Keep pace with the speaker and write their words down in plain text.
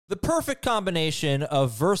The perfect combination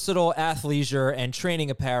of versatile athleisure and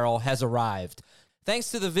training apparel has arrived.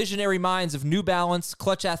 Thanks to the visionary minds of New Balance,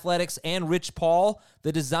 Clutch Athletics, and Rich Paul,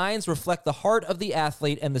 the designs reflect the heart of the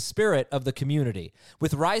athlete and the spirit of the community.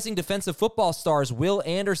 With rising defensive football stars Will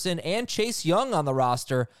Anderson and Chase Young on the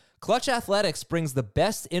roster, Clutch Athletics brings the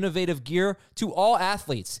best innovative gear to all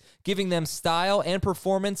athletes, giving them style and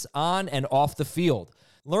performance on and off the field.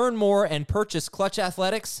 Learn more and purchase Clutch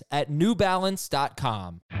Athletics at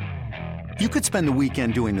newbalance.com. You could spend the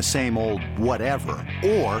weekend doing the same old whatever,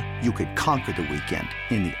 or you could conquer the weekend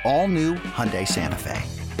in the all-new Hyundai Santa Fe.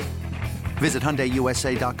 Visit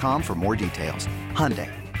HyundaiUSA.com for more details.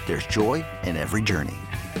 Hyundai, there's joy in every journey.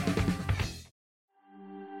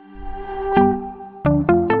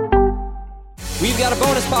 We've got a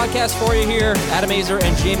bonus podcast for you here. Adam Azer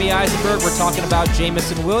and Jamie Eisenberg. We're talking about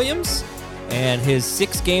Jameson Williams and his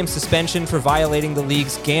 6-game suspension for violating the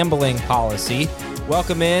league's gambling policy.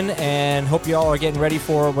 Welcome in, and hope you all are getting ready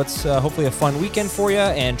for what's hopefully a fun weekend for you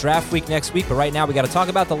and draft week next week. But right now, we got to talk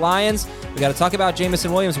about the Lions. We got to talk about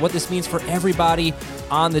Jameson Williams, what this means for everybody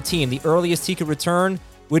on the team. The earliest he could return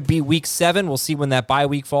would be week 7. We'll see when that bye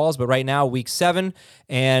week falls, but right now, week 7.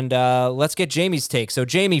 And let's get Jamie's take. So,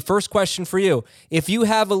 Jamie, first question for you. If you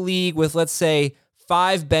have a league with, let's say,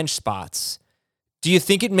 5 bench spots, do you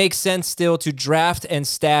think it makes sense still to draft and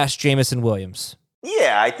stash Jameson Williams?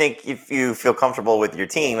 Yeah, I think if you feel comfortable with your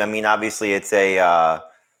team, I mean, obviously it's a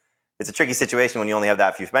tricky situation when you only have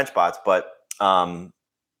that few bench spots, but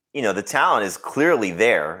the talent is clearly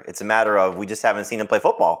there. It's a matter of we just haven't seen him play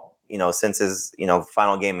football, since his,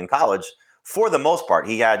 final game in college. For the most part,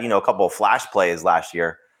 he had, a couple of flash plays last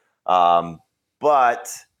year.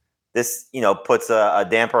 But this, puts a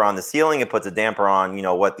damper on the ceiling. It puts a damper on,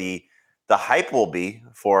 what the hype will be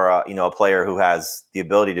for, a player who has the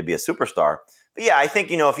ability to be a superstar. But yeah, I think,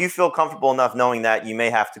 if you feel comfortable enough knowing that you may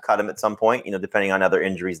have to cut him at some point, depending on other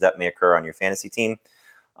injuries that may occur on your fantasy team.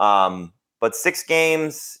 But 6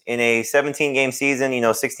 games in a 17-game season,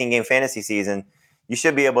 16-game fantasy season, you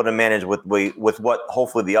should be able to manage with what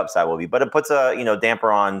hopefully the upside will be. But it puts a,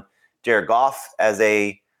 damper on Jared Goff as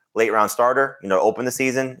a late-round starter, open the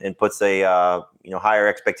season, and puts a, higher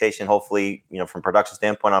expectation, hopefully, from production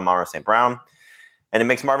standpoint on Amon-Ra St. Brown. And it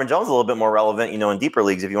makes Marvin Jones a little bit more relevant, in deeper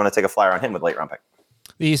leagues if you want to take a flyer on him with late round pick.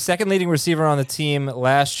 The second leading receiver on the team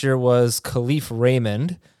last year was Khalif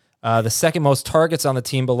Raymond. The second most targets on the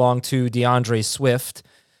team belonged to DeAndre Swift.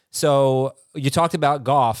 So you talked about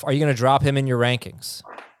Goff. Are you going to drop him in your rankings?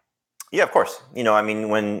 Yeah, of course.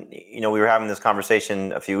 When we were having this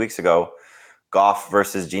conversation a few weeks ago, Goff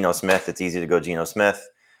versus Geno Smith, it's easy to go Geno Smith.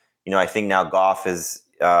 I think now Goff is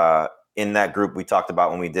in that group we talked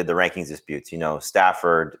about when we did the rankings disputes,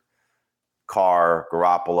 Stafford, Carr,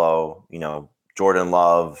 Garoppolo, Jordan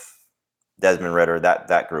Love, Desmond Ridder,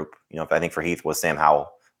 that group, I think for Heath was Sam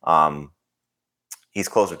Howell. He's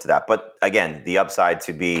closer to that. But again, the upside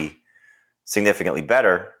to be significantly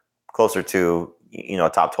better, closer to, a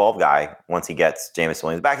top 12 guy once he gets Jameson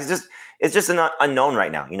Williams back. It's just an unknown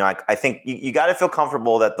right now. I think you got to feel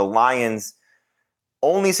comfortable that the Lions'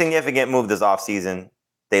 only significant move this offseason,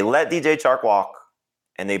 they let DJ Chark walk,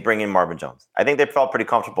 and they bring in Marvin Jones. I think they felt pretty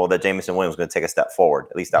comfortable that Jameson Williams was going to take a step forward.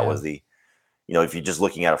 At least that was the, if you're just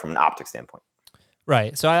looking at it from an optics standpoint.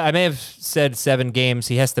 Right. So I may have said 7 games.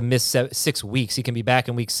 He has to miss 6 weeks. He can be back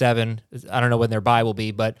in week 7. I don't know when their bye will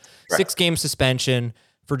be, but 6-game suspension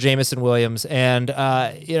for Jameson Williams. And,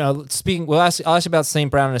 I'll ask you about St.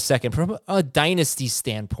 Brown in a second. From a dynasty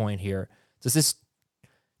standpoint here, does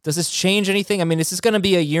this change anything? I mean, this is going to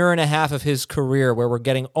be a year and a half of his career where we're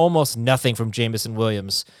getting almost nothing from Jameson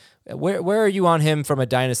Williams. Where are you on him from a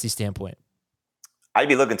dynasty standpoint? I'd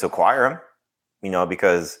be looking to acquire him,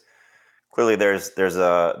 because clearly there's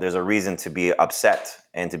a reason to be upset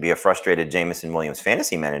and to be a frustrated Jameson Williams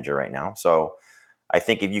fantasy manager right now. So I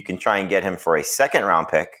think if you can try and get him for a 2nd-round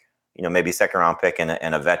pick, maybe 2nd-round pick and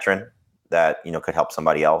a veteran that, could help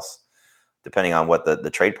somebody else, depending on what the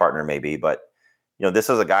trade partner may be. But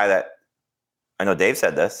this is a guy that I know Dave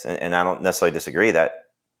said this, and I don't necessarily disagree, that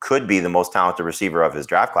could be the most talented receiver of his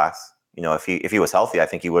draft class. If he was healthy, I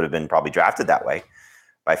think he would have been probably drafted that way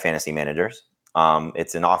by fantasy managers.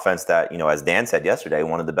 It's an offense that, as Dan said yesterday,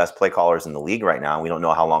 one of the best play callers in the league right now. We don't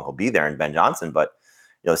know how long he'll be there in Ben Johnson, but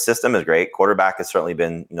the system is great. Quarterback has certainly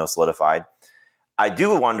been, solidified. I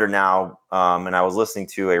do wonder now, and I was listening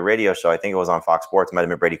to a radio show, I think it was on Fox Sports, it might have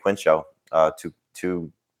been Brady Quinn's show,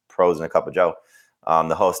 two pros and a cup of Joe.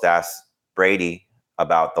 The host asked Brady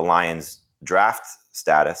about the Lions draft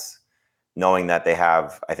status, knowing that they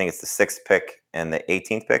have, I think it's the 6th pick and the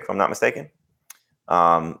 18th pick, if I'm not mistaken.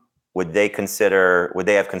 Would they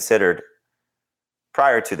have considered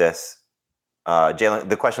prior to this, Jalen.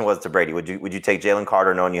 The question was to Brady: Would you take Jalen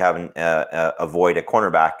Carter knowing you have a void at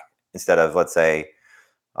cornerback instead of, let's say,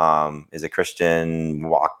 is it Christian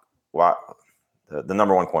the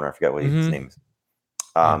number one corner? I forget what his name is.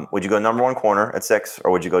 Would you go number one corner at 6,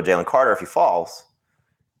 or would you go Jalen Carter if he falls,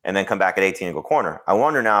 and then come back at 18 and go corner? I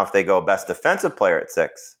wonder now if they go best defensive player at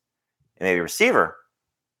 6 and maybe receiver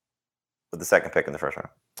with the second pick in the first round.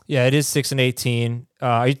 Yeah, it is 6 and 18.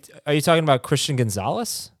 Are you talking about Christian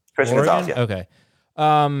Gonzalez? Christian Gonzalez, yeah. Okay.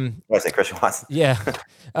 I say Christian Watson. Yeah.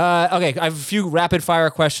 Okay, I have a few rapid fire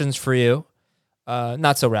questions for you.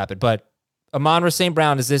 Not so rapid, but Amon-Ra St.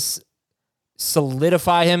 Brown, does this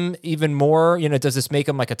solidify him even more? Does this make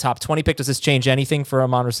him like a top 20 pick? Does this change anything for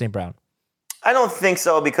Amon-Ra St. Brown? I don't think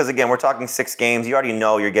so, because again, we're talking 6 games. You already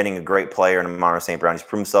know you're getting a great player in Amon-Ra St. Brown. He's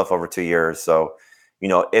proven himself over 2 years. So,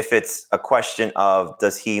 if it's a question of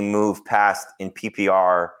does he move past in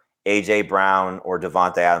PPR A.J. Brown or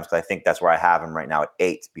Devontae Adams, because I think that's where I have him right now at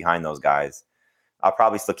 8 behind those guys, I'll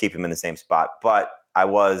probably still keep him in the same spot. But I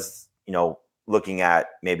was, looking at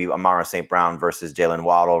maybe Amon-Ra St. Brown versus Jalen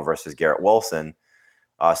Waddle versus Garrett Wilson.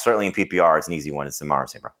 Certainly in PPR, it's an easy one. It's Amon-Ra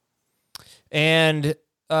St. Brown. And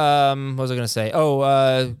what was I going to say?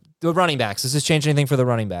 The running backs. Does this change anything for the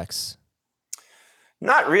running backs?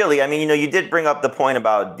 Not really. I mean, you did bring up the point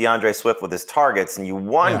about DeAndre Swift with his targets, and you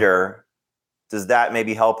wonder, does that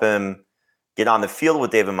maybe help him get on the field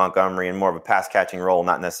with David Montgomery in more of a pass-catching role,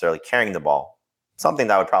 not necessarily carrying the ball? Something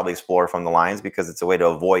that I would probably explore from the Lions, because it's a way to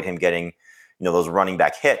avoid him getting, those running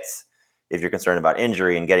back hits. If you're concerned about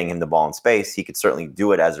injury and getting him the ball in space, he could certainly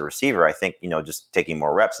do it as a receiver. I think, just taking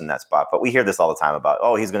more reps in that spot. But we hear this all the time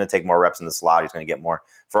about, he's going to take more reps in the slot. He's going to get more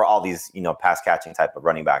for all these, pass-catching type of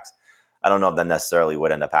running backs. I don't know if that necessarily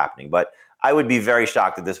would end up happening, but I would be very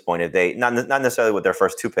shocked at this point if they, not necessarily with their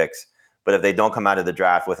first 2 picks, but if they don't come out of the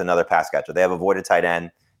draft with another pass catcher. They have avoided tight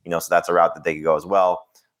end, so that's a route that they could go as well.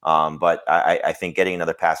 But I think getting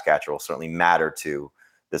another pass catcher will certainly matter to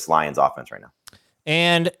this Lions offense right now.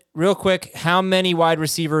 And real quick, how many wide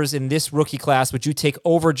receivers in this rookie class would you take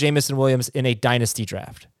over Jameson Williams in a dynasty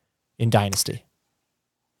draft? In dynasty.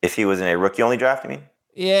 If he was in a rookie-only draft, you mean?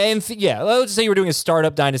 Yeah, let's say you were doing a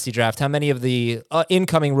startup dynasty draft. How many of the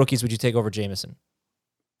incoming rookies would you take over Jameson?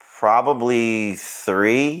 Probably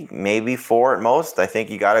 3, maybe 4 at most. I think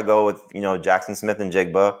you got to go with, Jackson Smith and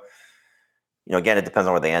Jigba. Again, it depends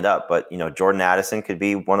on where they end up. But, Jordan Addison could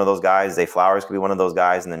be one of those guys. Zay Flowers could be one of those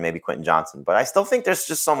guys. And then maybe Quentin Johnson. But I still think there's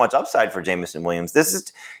just so much upside for Jameson Williams.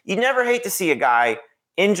 You never hate to see a guy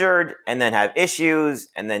injured and then have issues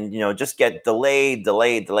and then, just get delayed.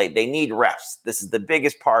 They need reps. This is the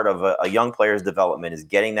biggest part of a young player's development, is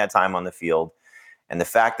getting that time on the field. And the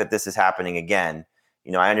fact that this is happening again,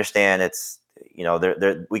 I understand it's,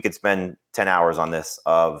 we could spend 10 hours on this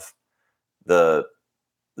of the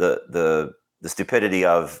stupidity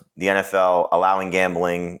of the NFL allowing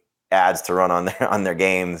gambling ads to run on their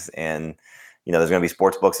games. And, there's going to be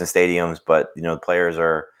sports books in stadiums, but, the players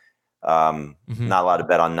are not allowed to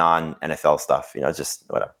bet on non-NFL stuff. It's just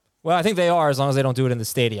whatever. Well, I think they are, as long as they don't do it in the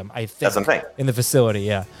stadium. I think that's what I'm saying. In the facility,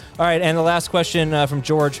 yeah. All right, and the last question from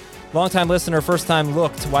George. Longtime listener, first time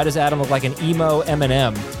looked. Why does Adam look like an emo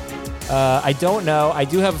Eminem? I don't know. I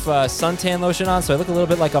do have suntan lotion on, so I look a little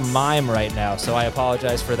bit like a mime right now, so I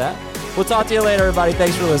apologize for that. We'll talk to you later, everybody.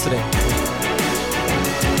 Thanks for listening.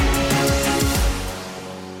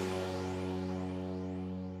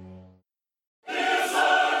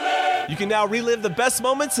 You can now relive the best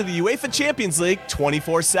moments of the UEFA Champions League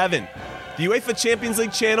 24/7. The UEFA Champions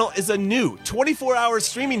League channel is a new 24-hour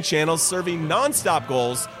streaming channel serving non-stop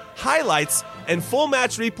goals, highlights, and full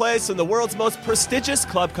match replays from the world's most prestigious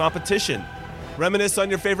club competition. Reminisce on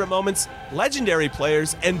your favorite moments, legendary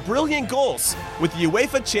players, and brilliant goals with the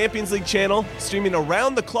UEFA Champions League channel streaming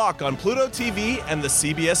around the clock on Pluto TV and the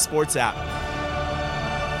CBS Sports app.